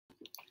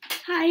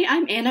Hi,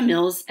 I'm Anna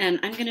Mills, and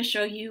I'm going to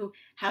show you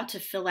how to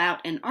fill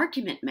out an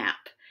argument map,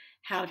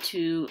 how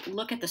to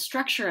look at the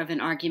structure of an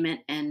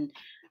argument and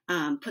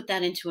put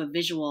that into a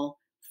visual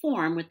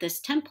form with this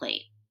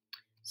template.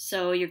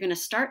 So you're going to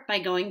start by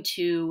going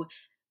to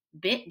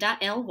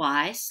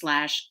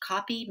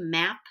bit.ly/copy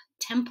map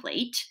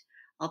template.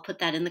 I'll put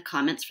that in the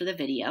comments for the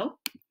video.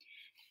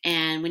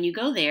 And when you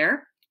go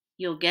there,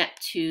 you'll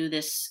get to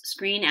this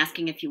screen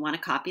asking if you want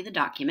to copy the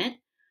document.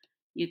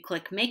 You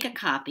click Make a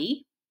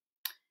Copy.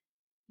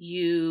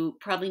 You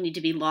probably need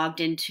to be logged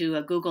into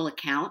a Google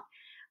account,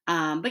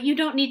 but you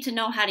don't need to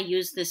know how to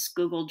use this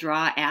Google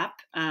Draw app.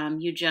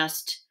 You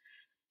just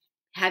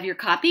have your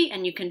copy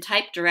and you can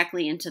type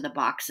directly into the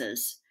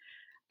boxes.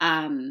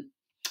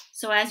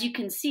 So as you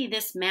can see,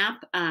 this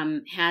map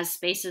has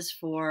spaces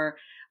for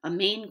a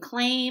main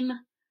claim,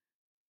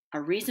 a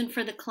reason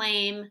for the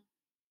claim,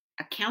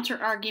 a counter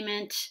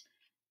argument,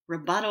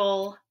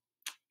 rebuttal,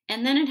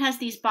 and then it has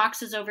these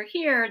boxes over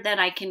here that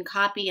I can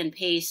copy and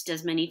paste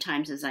as many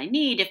times as I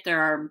need if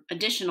there are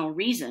additional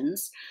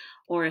reasons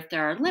or if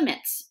there are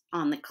limits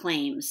on the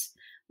claims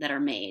that are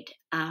made.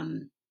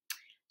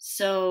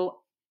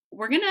 So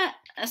we're going to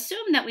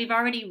assume that we've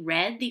already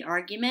read the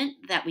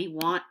argument that we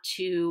want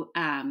to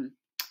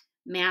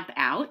map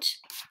out.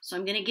 So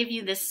I'm going to give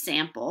you this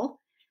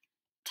sample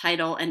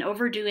title, An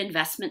Overdue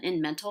Investment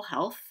in Mental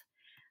Health.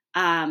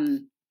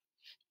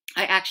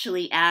 I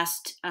actually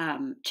asked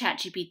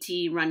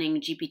ChatGPT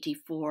running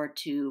GPT-4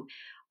 to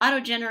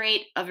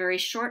auto-generate a very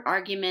short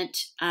argument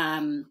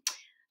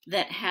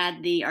that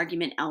had the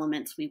argument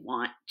elements we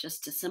want,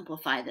 just to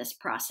simplify this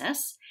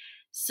process.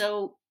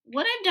 So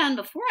what I've done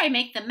before I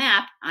make the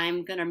map,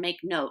 I'm going to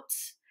make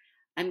notes.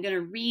 I'm going to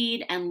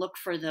read and look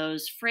for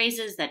those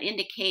phrases that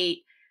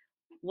indicate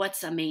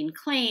what's a main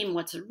claim,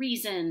 what's a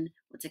reason,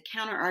 what's a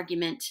counter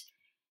argument.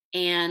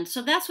 And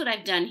so that's what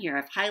I've done here.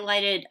 I've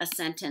highlighted a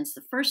sentence.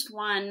 The first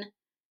one,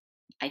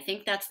 I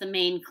think that's the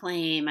main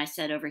claim I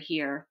said over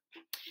here.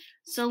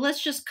 So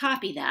let's just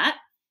copy that.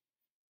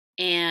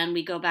 And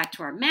we go back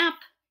to our map.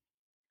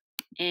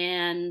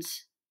 And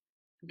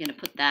I'm going to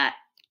put that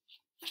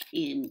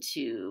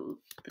into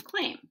the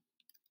claim.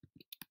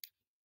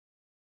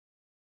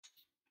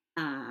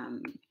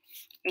 And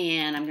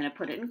I'm going to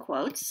put it in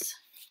quotes.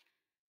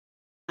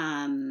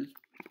 And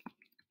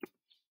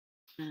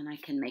I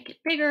can make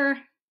it bigger.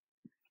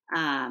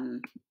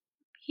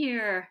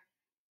 Here,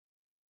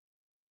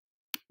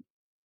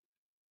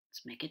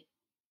 let's make it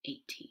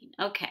 18.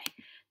 Okay,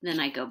 then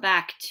I go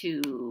back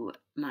to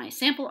my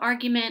sample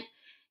argument,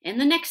 and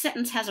the next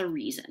sentence has a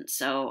reason.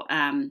 So,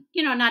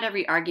 not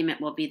every argument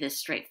will be this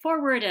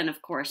straightforward, and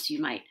of course you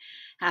might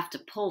have to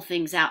pull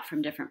things out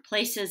from different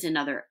places in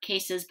other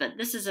cases, but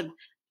this is a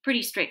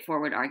pretty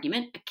straightforward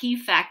argument. A key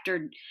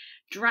factor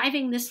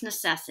driving this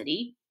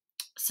necessity.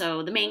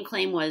 So the main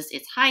claim was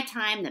it's high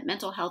time that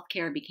mental health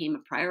care became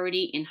a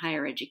priority in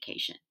higher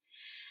education.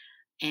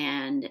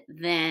 And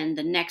then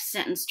the next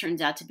sentence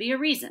turns out to be a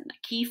reason. A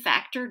key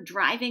factor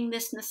driving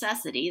this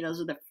necessity,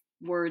 those are the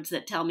words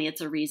that tell me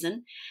it's a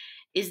reason,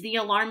 is the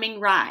alarming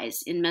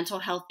rise in mental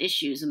health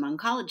issues among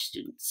college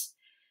students.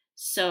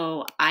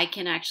 So I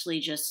can actually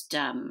just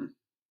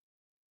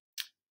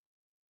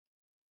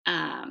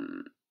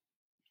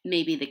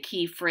maybe the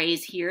key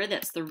phrase here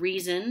that's the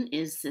reason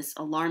is this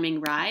alarming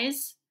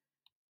rise.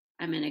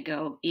 I'm going to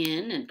go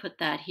in and put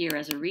that here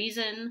as a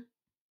reason.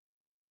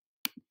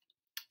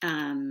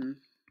 And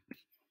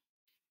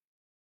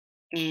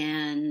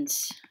if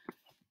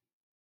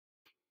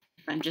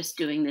I'm just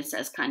doing this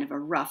as kind of a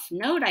rough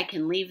note, I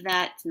can leave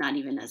that, not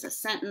even as a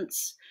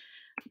sentence.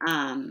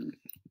 So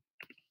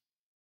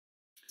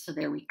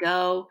there we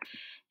go.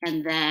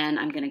 And then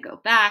I'm going to go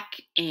back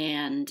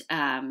and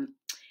then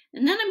I'm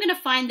going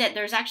to find that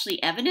there's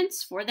actually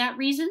evidence for that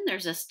reason.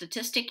 There's a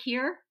statistic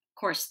here. Of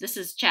course, this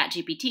is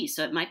ChatGPT,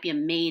 so it might be a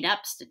made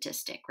up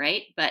statistic,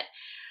 right? But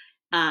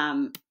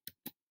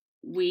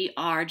we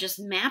are just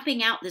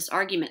mapping out this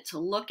argument to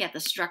look at the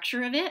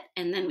structure of it,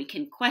 and then we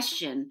can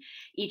question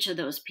each of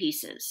those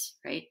pieces,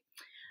 right?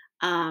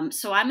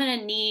 So I'm going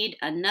to need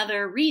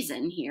another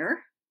reason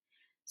here.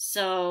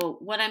 So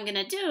what I'm going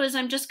to do is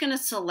I'm just going to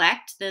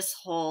select this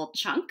whole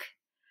chunk,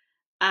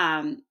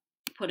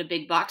 put a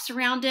big box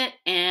around it,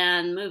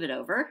 and move it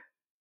over.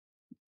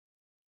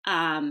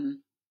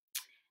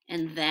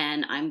 And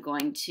then I'm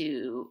going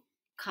to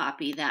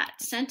copy that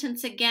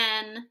sentence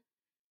again.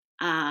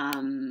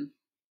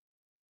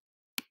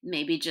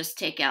 Maybe just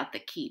take out the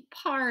key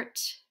part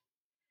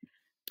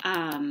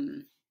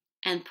and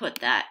put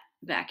that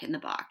back in the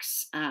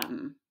box.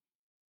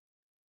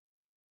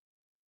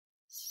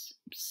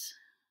 Oops.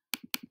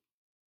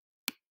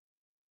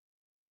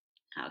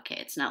 Okay,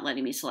 it's not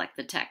letting me select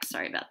the text.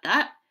 Sorry about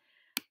that.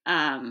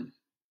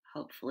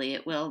 Hopefully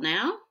it will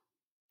now.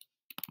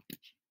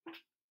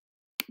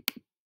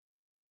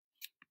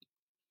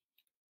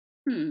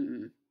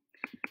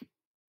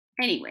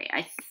 Anyway,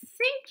 I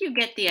think you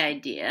get the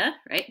idea,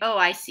 right? Oh,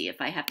 I see.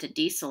 If I have to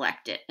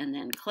deselect it and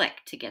then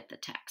click to get the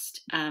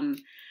text.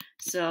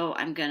 So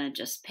I'm going to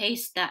just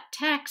paste that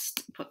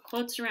text, put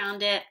quotes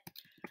around it.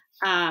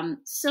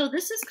 So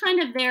this is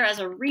kind of there as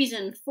a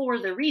reason for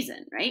the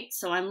reason, right?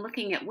 So I'm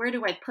looking at, where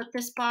do I put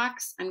this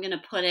box? I'm going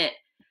to put it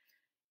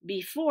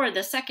before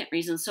the second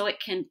reason so it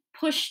can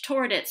push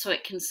toward it, so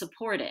it can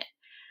support it.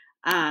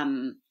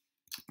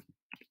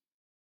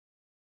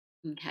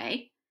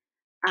 Okay.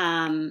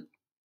 And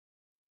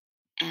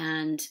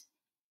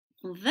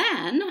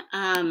then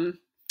I'm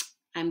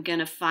going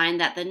to find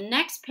that the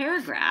next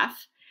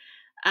paragraph,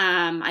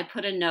 I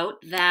put a note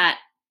that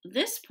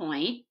this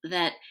point,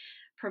 that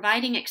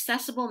providing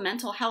accessible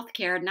mental health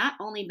care not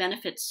only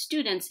benefits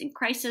students in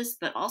crisis,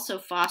 but also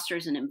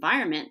fosters an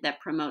environment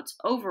that promotes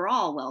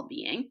overall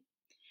well-being.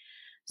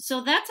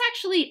 So that's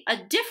actually a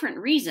different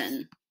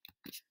reason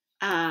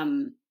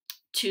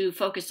to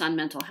focus on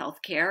mental health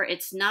care.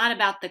 It's not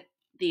about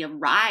the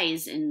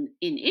rise in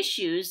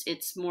issues.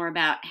 It's more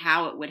about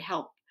how it would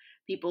help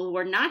people who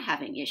are not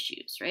having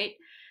issues, right?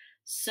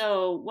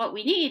 So what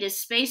we need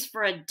is space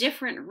for a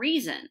different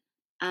reason.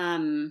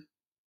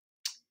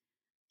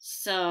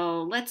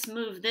 So let's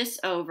move this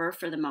over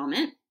for the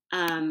moment.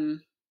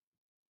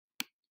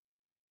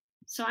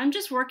 So I'm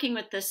just working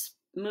with this,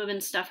 moving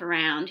stuff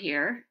around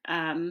here.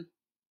 If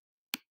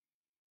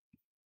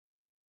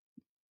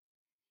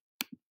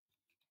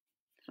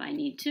I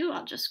need to,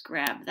 I'll just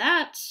grab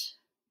that.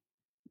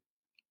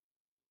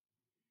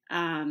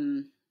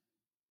 And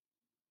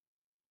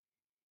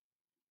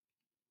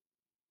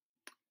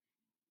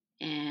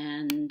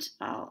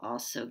I'll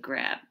also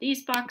grab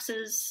these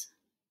boxes.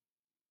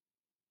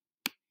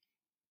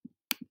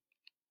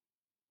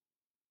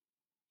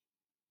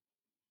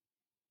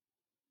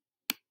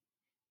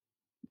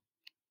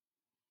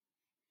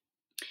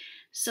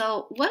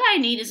 So what I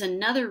need is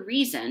another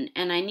reason,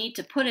 and I need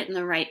to put it in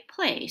the right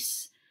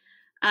place.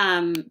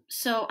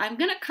 So I'm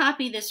going to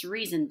copy this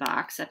reason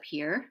box up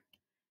here.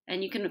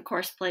 And you can, of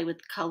course, play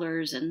with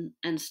colors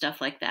and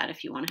stuff like that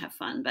if you want to have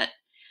fun. But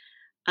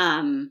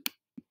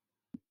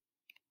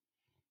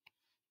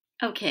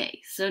okay,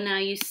 so now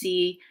you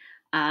see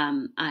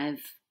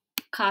I've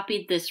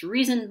copied this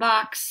reason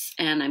box,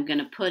 and I'm going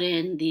to put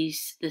in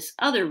this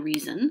other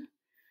reason.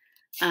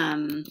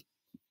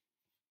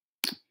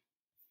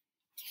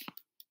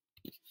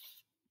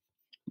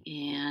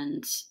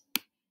 And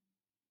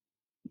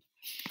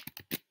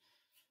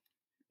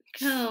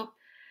go.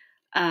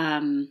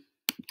 And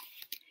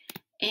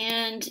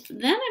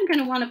then I'm going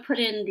to want to put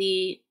in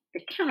the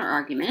counter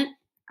argument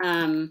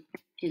in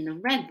the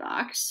red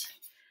box.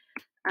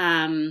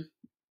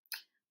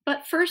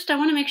 But first, I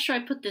want to make sure I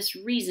put this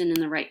reason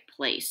in the right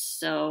place.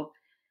 So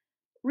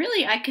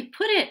really, I could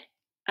put it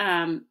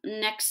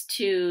next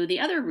to the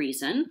other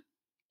reason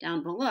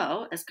down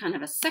below as kind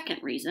of a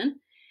second reason.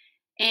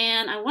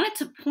 And I want it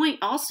to point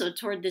also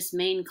toward this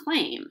main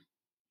claim.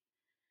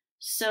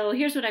 So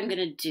here's what I'm going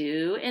to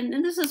do.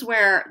 And this is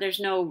where there's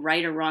no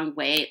right or wrong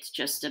way. It's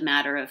just a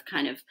matter of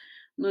kind of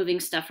moving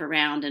stuff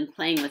around and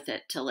playing with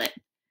it till it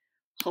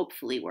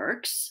hopefully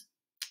works.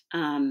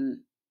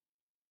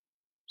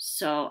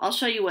 So I'll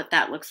show you what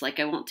that looks like.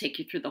 I won't take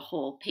you through the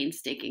whole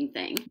painstaking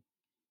thing.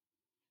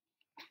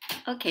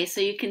 Okay, so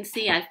you can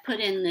see I've put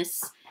in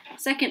this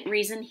second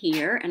reason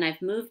here, and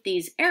I've moved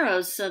these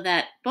arrows so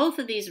that both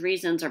of these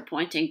reasons are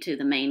pointing to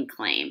the main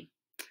claim.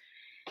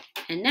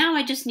 And now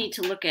I just need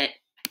to look at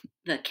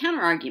the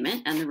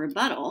counterargument and the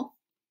rebuttal.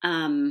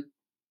 Well,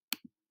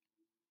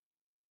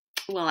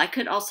 I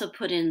could also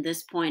put in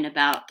this point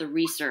about the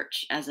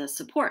research as a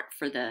support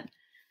for the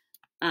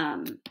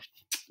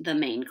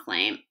main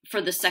claim,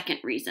 for the second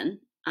reason.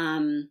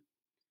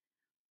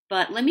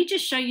 But let me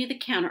just show you the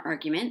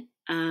counterargument.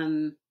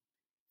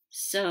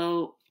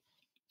 So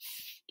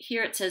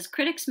here it says,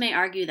 critics may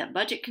argue that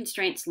budget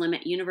constraints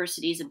limit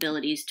universities'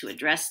 abilities to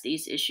address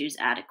these issues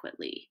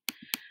adequately.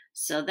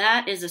 So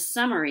that is a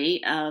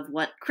summary of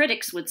what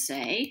critics would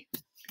say,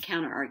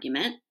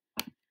 counterargument.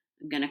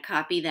 I'm going to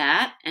copy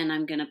that, and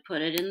I'm going to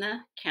put it in the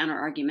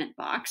counterargument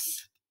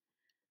box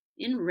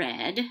in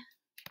red.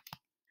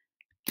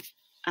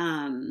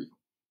 And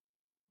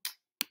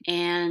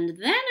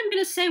then I'm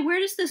going to say, where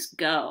does this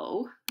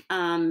go?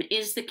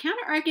 Is the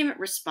counterargument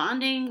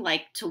responding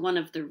like to one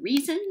of the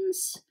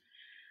reasons?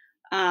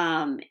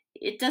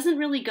 It doesn't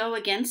really go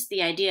against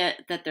the idea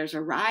that there's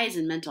a rise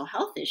in mental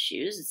health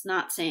issues. It's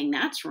not saying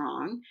that's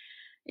wrong.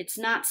 It's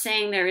not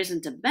saying there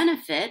isn't a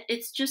benefit.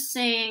 It's just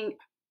saying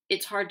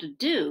it's hard to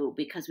do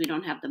because we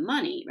don't have the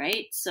money,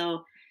 right?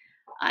 So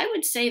I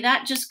would say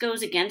that just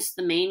goes against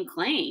the main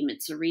claim.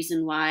 It's a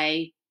reason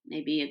why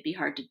maybe it'd be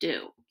hard to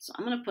do. So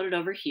I'm going to put it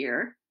over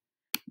here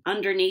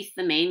underneath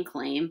the main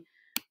claim,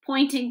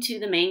 pointing to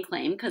the main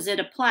claim because it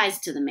applies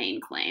to the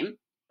main claim,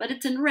 but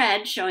it's in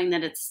red showing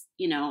that it's,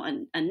 you know,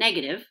 a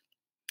negative.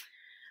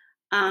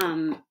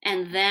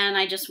 And then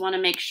I just want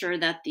to make sure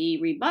that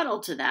the rebuttal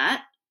to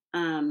that,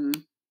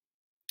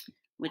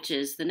 which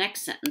is the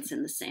next sentence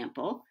in the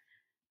sample,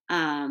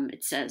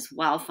 it says,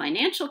 while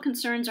financial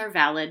concerns are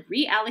valid,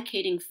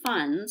 reallocating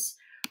funds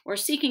or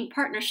seeking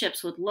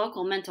partnerships with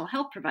local mental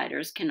health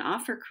providers can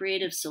offer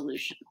creative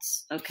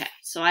solutions. Okay,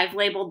 so I've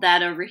labeled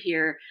that over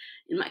here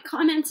in my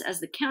comments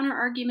as the counter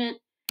argument.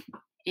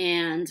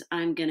 and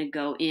I'm going to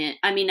go in,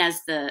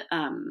 as the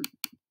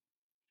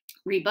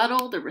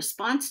rebuttal, the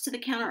response to the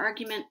counter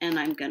argument, and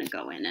I'm going to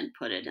go in and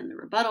put it in the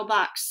rebuttal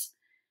box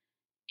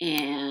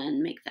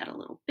and make that a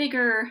little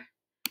bigger.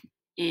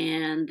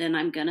 And then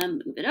I'm going to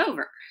move it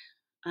over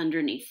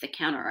underneath the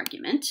counter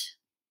argument.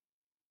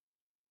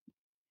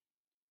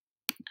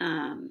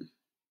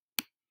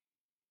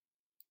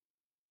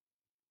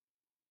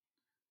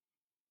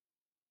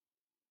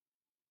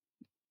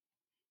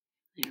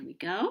 There we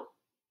go.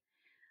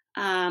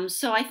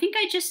 So I think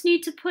I just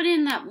need to put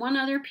in that one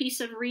other piece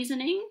of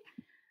reasoning.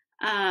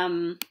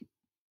 I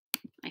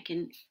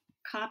can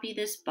copy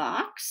this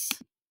box.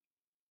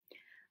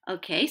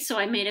 Okay, so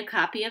I made a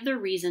copy of the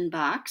reason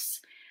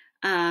box,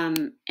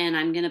 and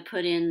I'm going to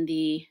put in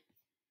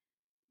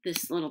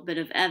this little bit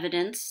of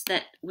evidence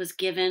that was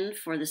given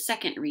for the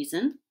second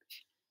reason.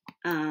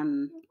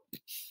 Actually,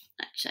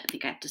 I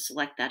think I have to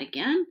select that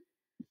again.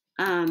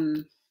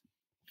 And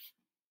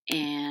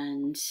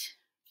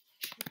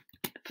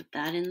put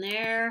that in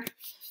there.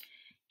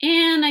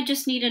 And I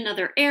just need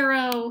another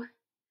arrow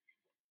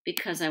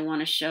because I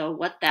want to show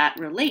what that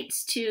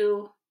relates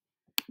to,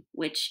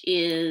 which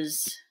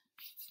is,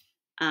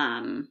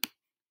 I'm going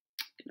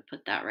to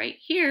put that right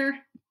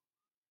here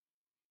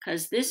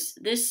because this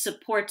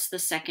supports the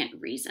second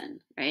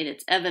reason, right?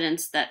 It's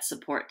evidence that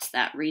supports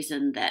that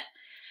reason, that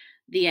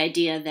the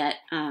idea that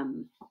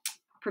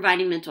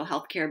providing mental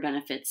health care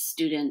benefits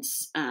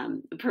students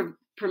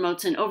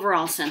promotes an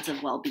overall sense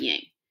of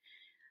well-being.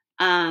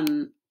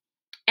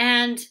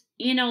 And,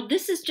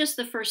 this is just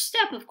the first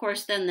step. Of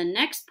course, then the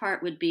next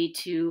part would be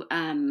to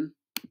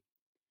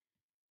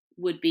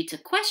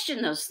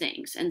question those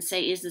things and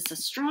say, is this a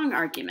strong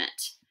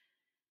argument?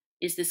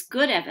 Is this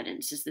good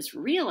evidence? Is this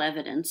real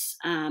evidence?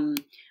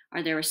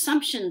 Are there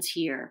assumptions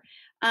here?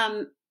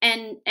 And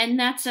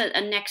that's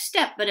a next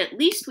step, but at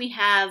least we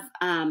have,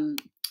 and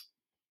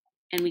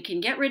we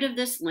can get rid of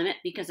this limit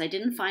because I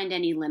didn't find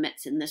any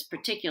limits in this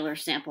particular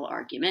sample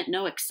argument.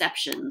 No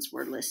exceptions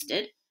were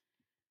listed.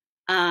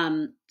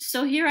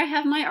 So here I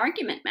have my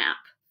argument map,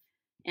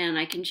 and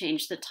I can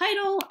change the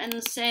title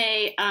and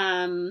say,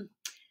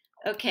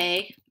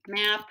 okay,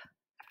 map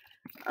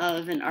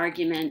of an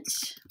argument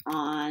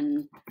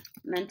on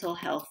mental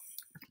health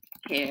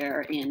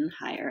care in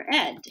higher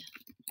ed.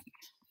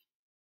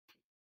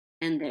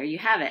 And there you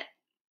have it.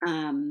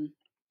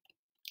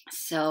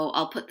 So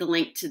I'll put the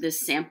link to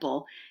this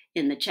sample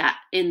in the chat,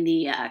 in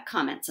the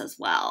comments as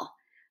well.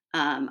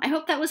 I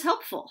hope that was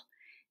helpful.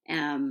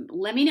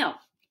 Let me know,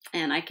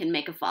 and I can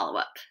make a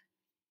follow-up.